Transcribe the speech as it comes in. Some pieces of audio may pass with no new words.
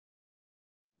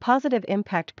Positive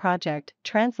Impact Project,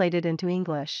 translated into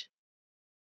English.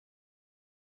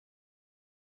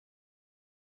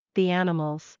 The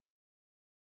animals.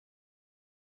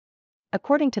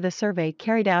 According to the survey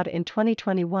carried out in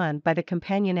 2021 by the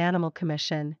Companion Animal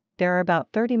Commission, there are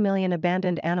about 30 million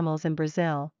abandoned animals in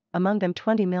Brazil, among them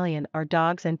 20 million are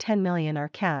dogs and 10 million are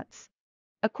cats.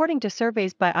 According to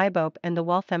surveys by IBOP and the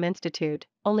Waltham Institute,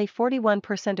 only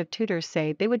 41% of tutors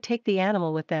say they would take the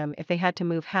animal with them if they had to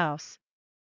move house.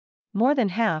 More than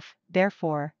half,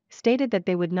 therefore, stated that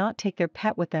they would not take their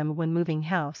pet with them when moving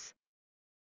house.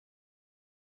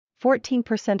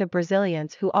 14% of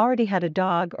Brazilians who already had a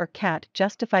dog or cat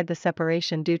justified the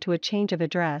separation due to a change of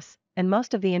address, and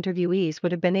most of the interviewees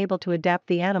would have been able to adapt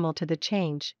the animal to the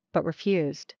change, but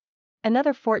refused.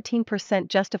 Another 14%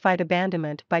 justified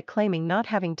abandonment by claiming not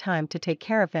having time to take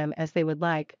care of them as they would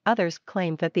like. Others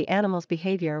claimed that the animal's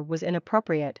behavior was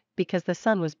inappropriate because the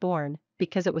son was born,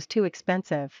 because it was too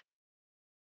expensive.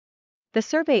 The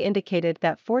survey indicated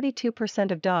that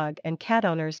 42% of dog and cat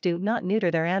owners do not neuter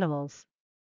their animals.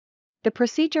 The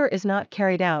procedure is not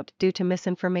carried out due to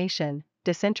misinformation,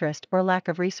 disinterest, or lack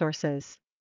of resources.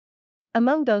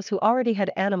 Among those who already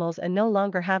had animals and no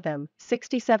longer have them,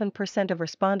 67% of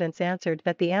respondents answered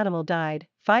that the animal died,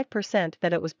 5%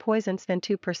 that it was poisoned, and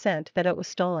 2% that it was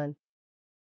stolen.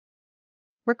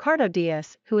 Ricardo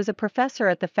Dias, who is a professor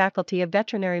at the Faculty of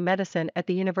Veterinary Medicine at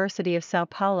the University of São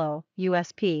Paulo,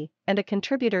 USP, and a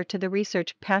contributor to the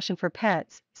research Passion for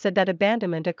Pets, said that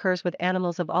abandonment occurs with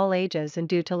animals of all ages and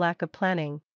due to lack of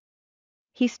planning.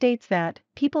 He states that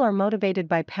people are motivated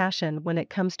by passion when it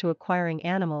comes to acquiring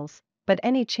animals, but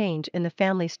any change in the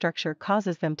family structure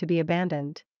causes them to be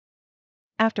abandoned.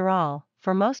 After all,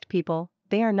 for most people,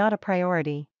 they are not a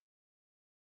priority.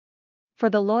 For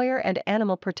the lawyer and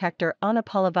animal protector Ana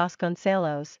Paula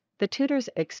Vasconcelos, the tutor's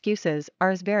excuses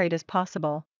are as varied as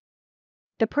possible.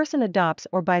 The person adopts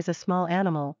or buys a small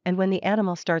animal, and when the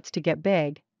animal starts to get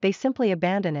big, they simply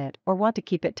abandon it or want to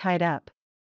keep it tied up.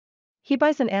 He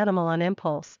buys an animal on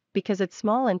impulse, because it's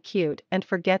small and cute, and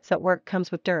forgets that work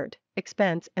comes with dirt,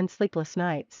 expense, and sleepless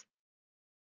nights.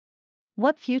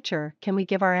 What future can we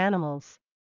give our animals?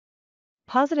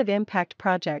 Positive Impact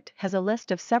Project has a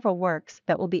list of several works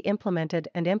that will be implemented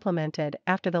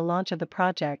after the launch of the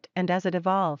project and as it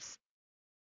evolves.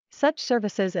 Such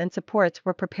services and supports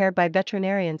were prepared by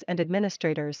veterinarians and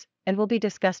administrators, and will be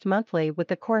discussed monthly with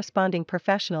the corresponding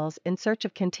professionals in search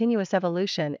of continuous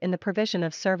evolution in the provision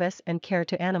of service and care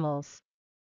to animals.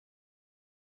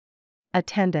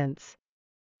 Attendance.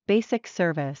 Basic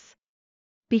service.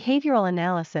 Behavioral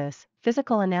analysis,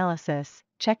 physical analysis,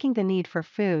 checking the need for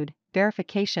food,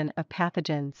 verification of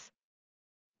pathogens.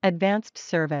 Advanced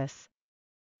service.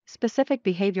 Specific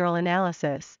behavioral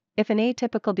analysis. If an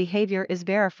atypical behavior is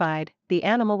verified, the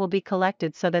animal will be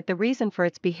collected so that the reason for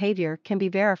its behavior can be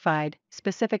verified.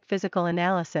 Specific physical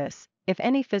analysis. If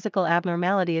any physical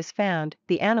abnormality is found,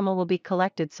 the animal will be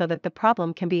collected so that the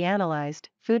problem can be analyzed.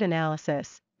 Food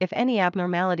analysis. If any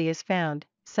abnormality is found,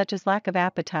 such as lack of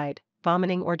appetite,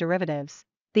 vomiting, or derivatives,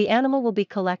 the animal will be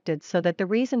collected so that the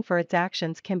reason for its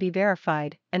actions can be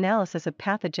verified. Analysis of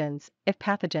pathogens. If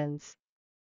pathogens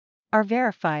are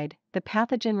verified, the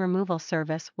pathogen removal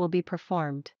service will be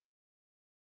performed.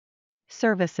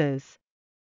 Services.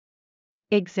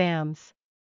 Exams.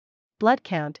 Blood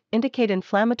count indicate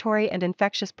inflammatory and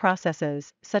infectious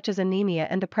processes, such as anemia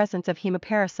and the presence of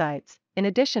hemoparasites, in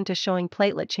addition to showing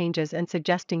platelet changes and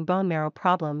suggesting bone marrow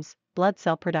problems. Blood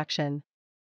cell production.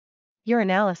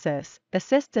 Urinalysis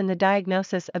assists in the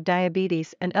diagnosis of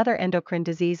diabetes and other endocrine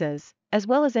diseases, as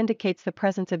well as indicates the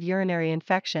presence of urinary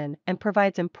infection and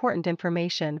provides important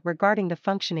information regarding the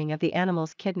functioning of the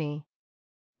animal's kidney.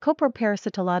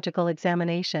 Coproparasitological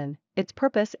examination. Its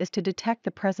purpose is to detect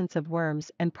the presence of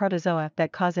worms and protozoa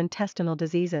that cause intestinal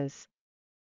diseases.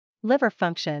 Liver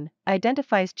function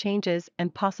identifies changes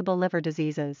and possible liver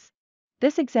diseases.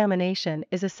 This examination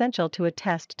is essential to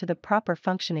attest to the proper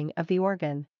functioning of the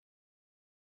organ.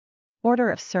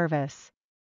 Order of service.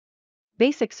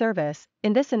 Basic service.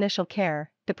 In this initial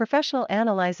care, the professional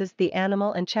analyzes the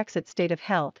animal and checks its state of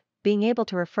health, being able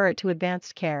to refer it to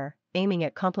advanced care, aiming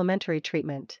at complementary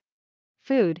treatment.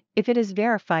 Food. If it is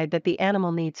verified that the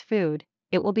animal needs food,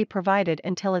 it will be provided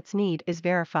until its need is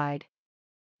verified.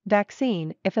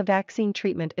 Vaccine. If a vaccine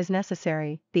treatment is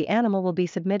necessary, the animal will be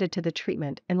submitted to the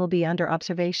treatment and will be under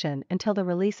observation until the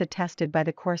release attested by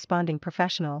the corresponding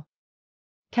professional.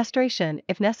 Castration.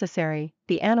 If necessary,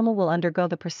 the animal will undergo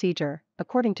the procedure,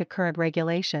 according to current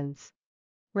regulations.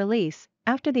 Release.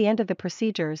 After the end of the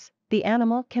procedures, the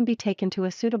animal can be taken to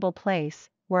a suitable place,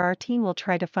 where our team will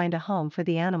try to find a home for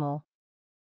the animal.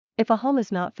 If a home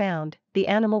is not found, the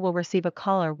animal will receive a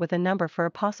caller with a number for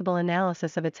a possible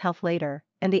analysis of its health later,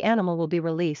 and the animal will be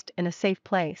released in a safe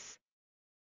place.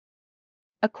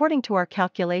 According to our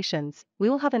calculations, we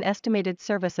will have an estimated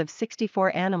service of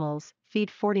 64 animals, feed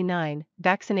 49,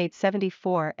 vaccinate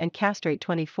 74 and castrate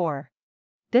 24.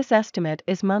 This estimate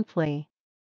is monthly.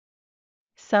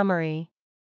 Summary.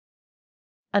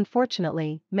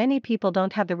 Unfortunately, many people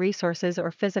don't have the resources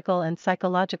or physical and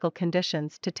psychological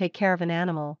conditions to take care of an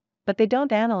animal, but they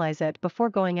don't analyze it before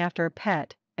going after a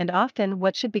pet, and often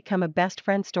what should become a best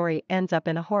friend story ends up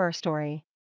in a horror story.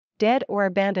 Dead or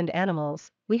abandoned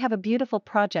animals. We have a beautiful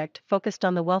project focused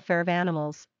on the welfare of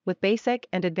animals, with basic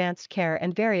and advanced care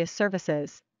and various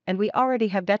services, and we already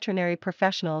have veterinary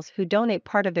professionals who donate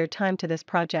part of their time to this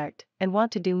project and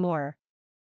want to do more.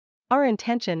 Our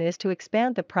intention is to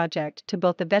expand the project to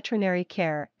both the veterinary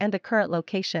care and the current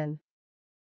location.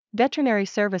 Veterinary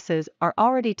services are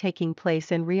already taking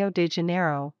place in Rio de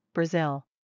Janeiro, Brazil.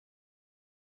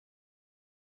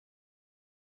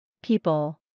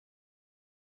 People.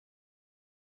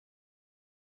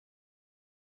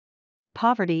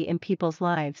 Poverty in people's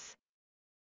lives.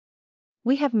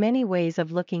 We have many ways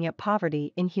of looking at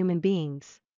poverty in human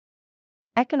beings.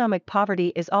 Economic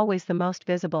poverty is always the most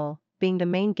visible, being the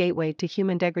main gateway to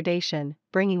human degradation,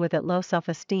 bringing with it low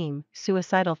self-esteem,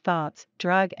 suicidal thoughts,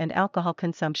 drug and alcohol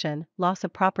consumption, loss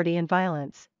of property and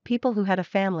violence. People who had a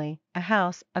family, a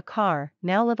house, a car,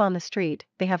 now live on the street,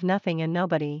 they have nothing and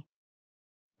nobody.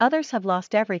 Others have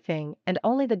lost everything and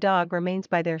only the dog remains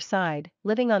by their side,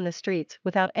 living on the streets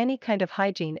without any kind of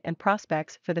hygiene and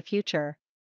prospects for the future.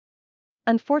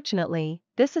 Unfortunately,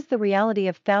 this is the reality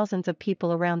of thousands of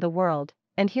people around the world,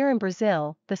 and here in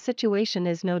Brazil, the situation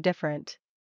is no different.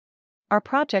 Our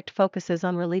project focuses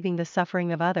on relieving the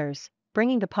suffering of others,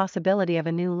 bringing the possibility of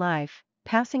a new life,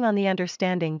 passing on the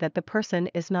understanding that the person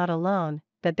is not alone,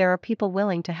 that there are people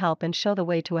willing to help and show the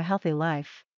way to a healthy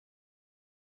life.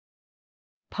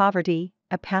 Poverty,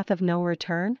 a path of no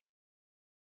return?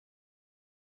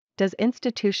 Does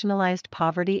institutionalized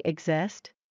poverty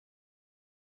exist?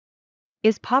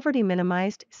 Is poverty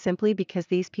minimized simply because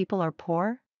these people are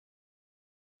poor?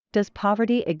 Does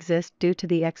poverty exist due to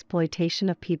the exploitation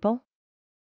of people?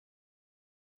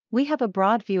 We have a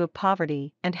broad view of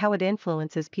poverty and how it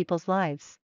influences people's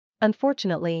lives.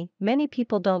 Unfortunately, many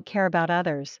people don't care about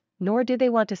others, nor do they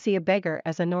want to see a beggar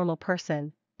as a normal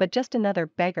person, but just another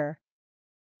beggar.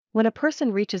 When a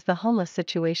person reaches the homeless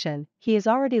situation, he has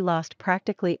already lost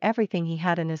practically everything he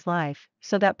had in his life,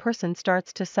 so that person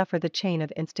starts to suffer the chain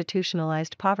of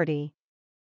institutionalized poverty.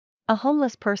 A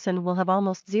homeless person will have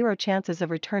almost zero chances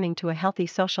of returning to a healthy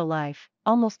social life,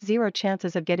 almost zero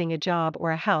chances of getting a job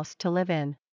or a house to live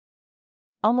in.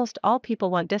 Almost all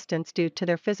people want distance due to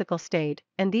their physical state,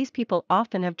 and these people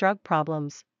often have drug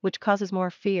problems, which causes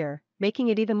more fear, making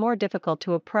it even more difficult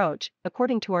to approach.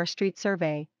 According to our street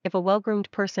survey, if a well-groomed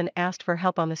person asked for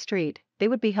help on the street, they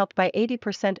would be helped by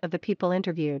 80% of the people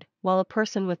interviewed, while a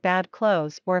person with bad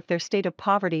clothes or if their state of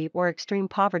poverty or extreme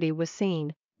poverty was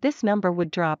seen, this number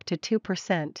would drop to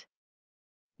 2%.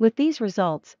 With these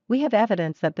results, we have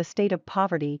evidence that the state of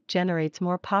poverty generates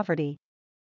more poverty,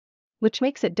 which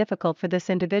makes it difficult for this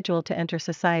individual to enter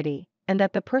society, and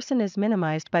that the person is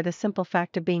minimized by the simple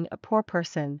fact of being a poor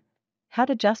person. How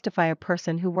to justify a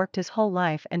person who worked his whole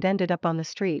life and ended up on the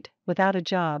street, without a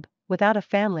job, without a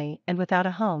family, and without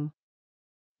a home?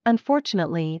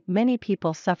 Unfortunately, many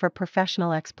people suffer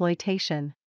professional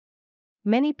exploitation.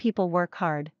 Many people work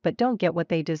hard but don't get what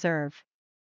they deserve.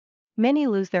 Many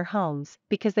lose their homes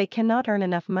because they cannot earn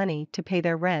enough money to pay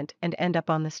their rent and end up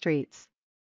on the streets.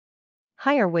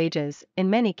 Higher wages,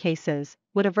 in many cases,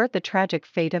 would avert the tragic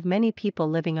fate of many people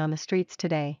living on the streets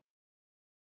today.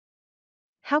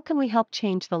 How can we help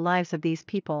change the lives of these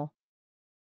people?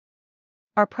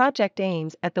 Our project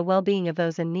aims at the well-being of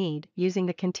those in need using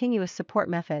the continuous support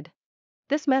method.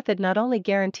 This method not only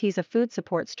guarantees a food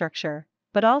support structure,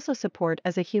 but also support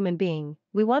as a human being.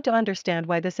 We want to understand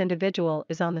why this individual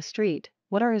is on the street,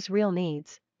 what are his real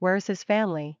needs, where is his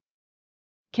family?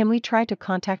 Can we try to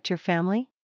contact your family?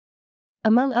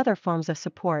 Among other forms of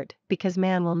support, because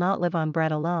man will not live on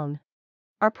bread alone.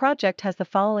 Our project has the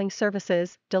following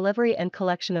services: delivery and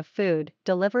collection of food,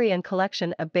 delivery and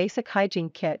collection of basic hygiene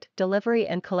kit, delivery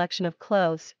and collection of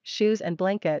clothes, shoes and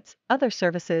blankets. Other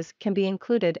services can be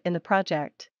included in the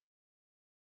project.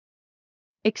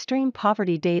 Extreme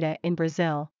poverty data in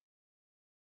Brazil.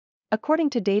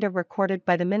 According to data recorded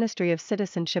by the Ministry of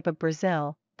Citizenship of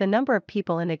Brazil, the number of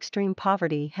people in extreme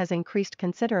poverty has increased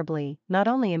considerably, not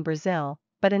only in Brazil,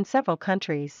 but in several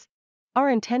countries. Our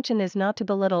intention is not to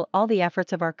belittle all the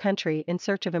efforts of our country in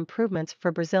search of improvements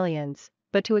for Brazilians,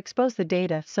 but to expose the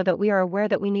data so that we are aware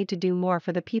that we need to do more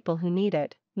for the people who need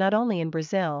it, not only in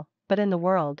Brazil, but in the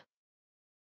world.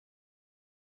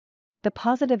 The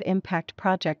Positive Impact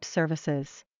Project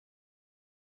Services.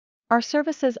 Our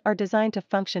services are designed to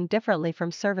function differently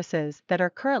from services that are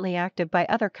currently active by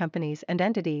other companies and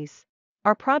entities.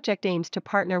 Our project aims to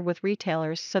partner with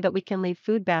retailers so that we can leave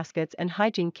food baskets and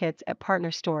hygiene kits at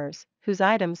partner stores, whose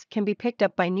items can be picked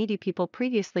up by needy people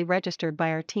previously registered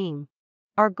by our team.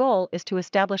 Our goal is to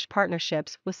establish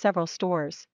partnerships with several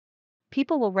stores.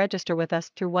 People will register with us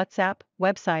through WhatsApp,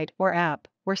 website, or app,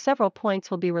 where several points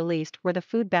will be released where the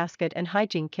food basket and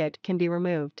hygiene kit can be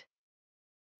removed.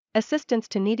 Assistance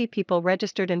to needy people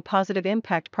registered in Positive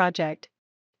Impact Project.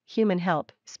 Human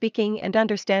help, speaking and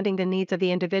understanding the needs of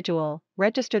the individual.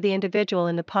 Register the individual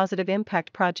in the Positive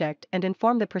Impact Project and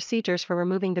inform the procedures for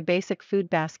removing the basic food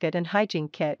basket and hygiene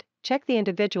kit. Check the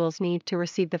individual's need to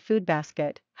receive the food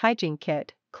basket, hygiene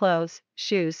kit, clothes,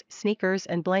 shoes, sneakers,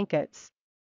 and blankets.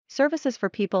 Services for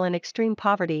people in extreme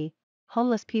poverty.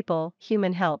 Homeless people,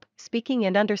 human help, speaking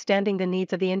and understanding the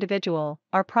needs of the individual.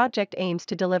 Our project aims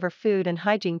to deliver food and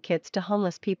hygiene kits to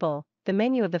homeless people. The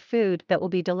menu of the food that will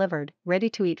be delivered: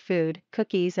 ready-to-eat food,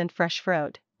 cookies and fresh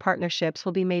fruit. Partnerships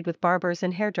will be made with barbers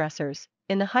and hairdressers.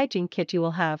 In the hygiene kit you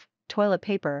will have toilet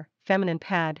paper, feminine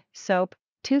pad, soap,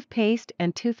 toothpaste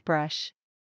and toothbrush.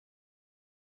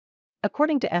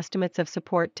 According to estimates of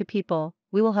support to people,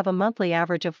 we will have a monthly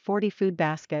average of 40 food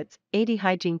baskets, 80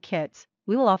 hygiene kits.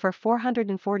 We will offer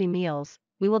 440 meals.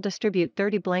 We will distribute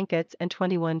 30 blankets and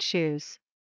 21 shoes.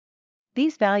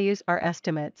 These values are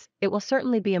estimates. It will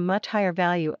certainly be a much higher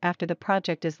value after the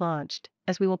project is launched,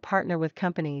 as we will partner with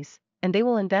companies, and they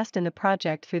will invest in the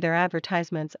project through their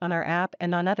advertisements on our app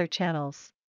and on other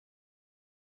channels.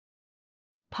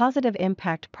 Positive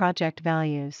Impact Project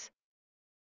Values.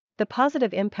 The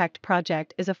Positive Impact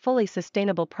Project is a fully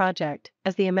sustainable project,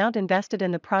 as the amount invested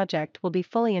in the project will be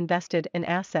fully invested in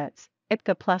assets,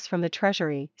 IPCA Plus from the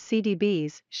Treasury,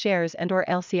 CDBs, shares and/or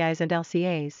LCIs and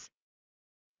LCAs.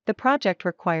 The project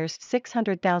requires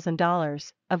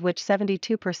 $600,000, of which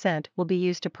 72% will be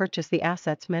used to purchase the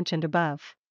assets mentioned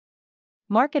above.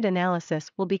 Market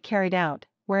analysis will be carried out,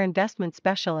 where investment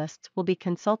specialists will be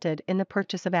consulted in the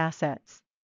purchase of assets.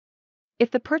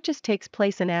 If the purchase takes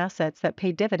place in assets that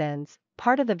pay dividends,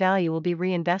 part of the value will be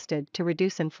reinvested to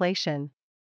reduce inflation.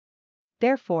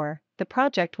 Therefore, the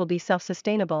project will be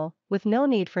self-sustainable, with no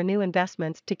need for new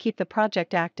investments to keep the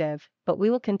project active, but we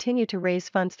will continue to raise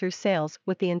funds through sales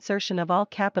with the insertion of all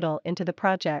capital into the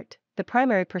project. The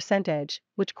primary percentage,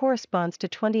 which corresponds to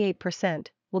 28%,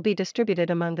 will be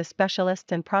distributed among the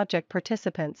specialists and project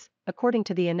participants, according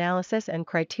to the analysis and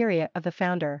criteria of the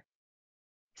founder.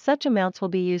 Such amounts will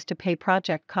be used to pay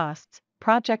project costs,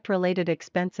 project-related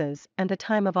expenses, and the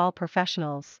time of all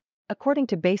professionals. According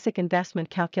to basic investment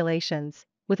calculations,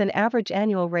 with an average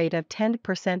annual rate of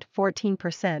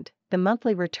 10%-14%, the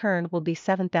monthly return will be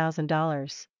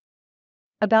 $7,000.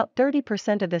 About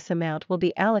 30% of this amount will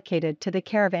be allocated to the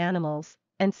care of animals,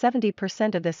 and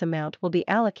 70% of this amount will be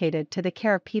allocated to the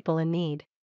care of people in need.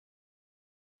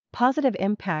 Positive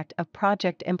Impact of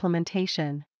Project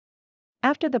Implementation.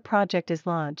 After the project is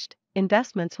launched,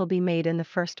 investments will be made in the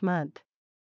first month.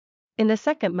 In the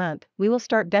second month, we will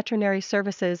start veterinary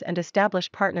services and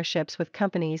establish partnerships with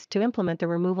companies to implement the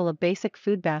removal of basic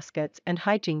food baskets and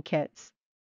hygiene kits.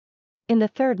 In the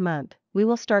third month, we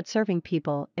will start serving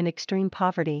people in extreme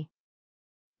poverty.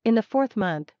 In the fourth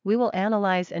month, we will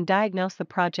analyze and diagnose the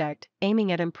project,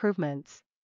 aiming at improvements.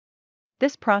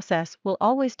 This process will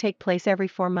always take place every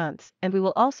 4 months, and we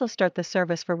will also start the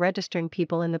service for registering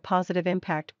people in the Positive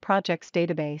Impact Projects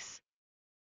database.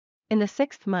 In the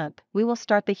 6th month, we will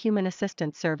start the Human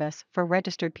Assistance Service for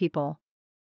registered people.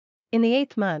 In the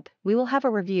 8th month, we will have a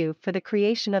review for the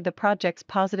creation of the project's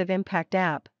Positive Impact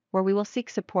app, where we will seek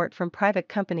support from private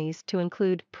companies to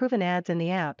include proven ads in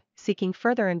the app, seeking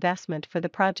further investment for the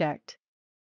project.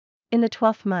 In the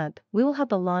 12th month, we will have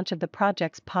the launch of the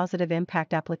project's Positive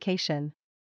Impact application.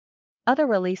 Other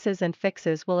releases and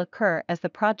fixes will occur as the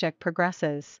project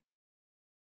progresses.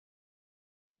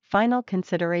 Final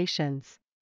considerations.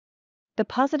 The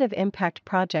Positive Impact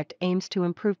Project aims to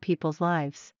improve people's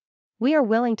lives. We are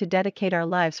willing to dedicate our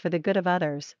lives for the good of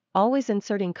others, always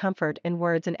inserting comfort in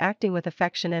words and acting with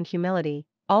affection and humility,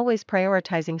 always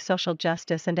prioritizing social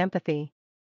justice and empathy.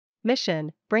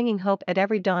 Mission: bringing hope at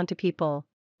every dawn to people.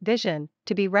 Vision: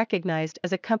 to be recognized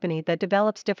as a company that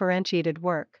develops differentiated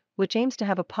work, which aims to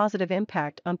have a positive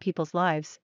impact on people's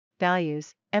lives.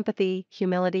 Values: empathy,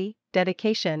 humility,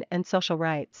 dedication, and social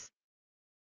rights.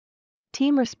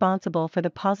 Team responsible for the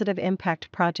Positive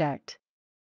Impact Project.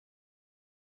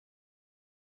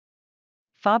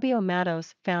 Fabio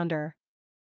Matos, founder,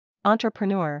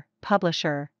 entrepreneur,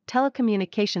 publisher,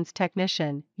 telecommunications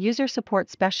technician, user support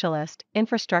specialist,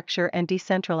 infrastructure and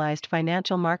decentralized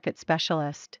financial market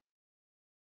specialist.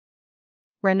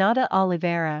 Renata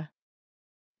Oliveira,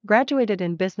 graduated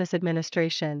in business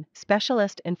administration,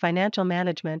 specialist in financial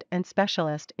management and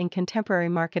specialist in contemporary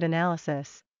market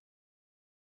analysis.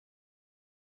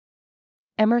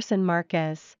 Emerson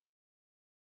Marquez,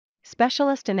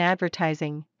 specialist in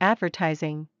advertising,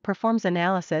 performs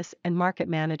analysis and market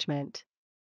management.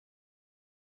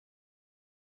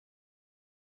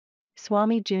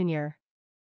 Swami Jr.,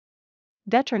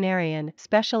 veterinarian,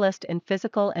 specialist in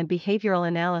physical and behavioral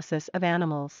analysis of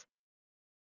animals.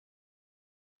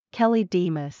 Kelly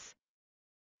Demas,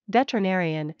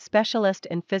 veterinarian, specialist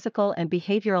in physical and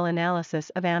behavioral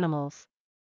analysis of animals.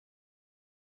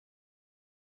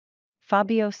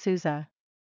 Fabio Souza,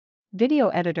 video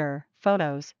editor,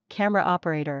 photos, camera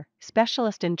operator,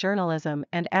 specialist in journalism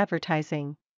and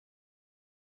advertising.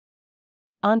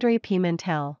 Andre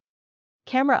Pimentel,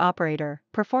 camera operator,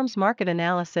 performs market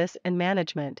analysis and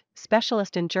management,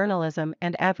 specialist in journalism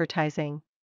and advertising.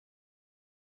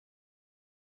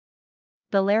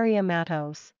 Valeria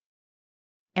Matos,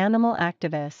 animal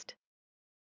activist.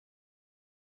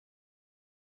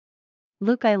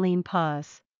 Luke Eileen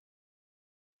Paz,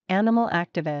 animal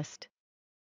activist.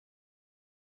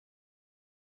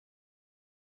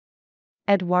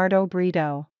 Eduardo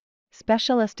Brito,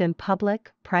 specialist in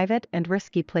public, private and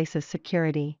risky places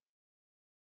security.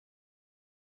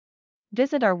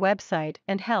 Visit our website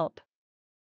and help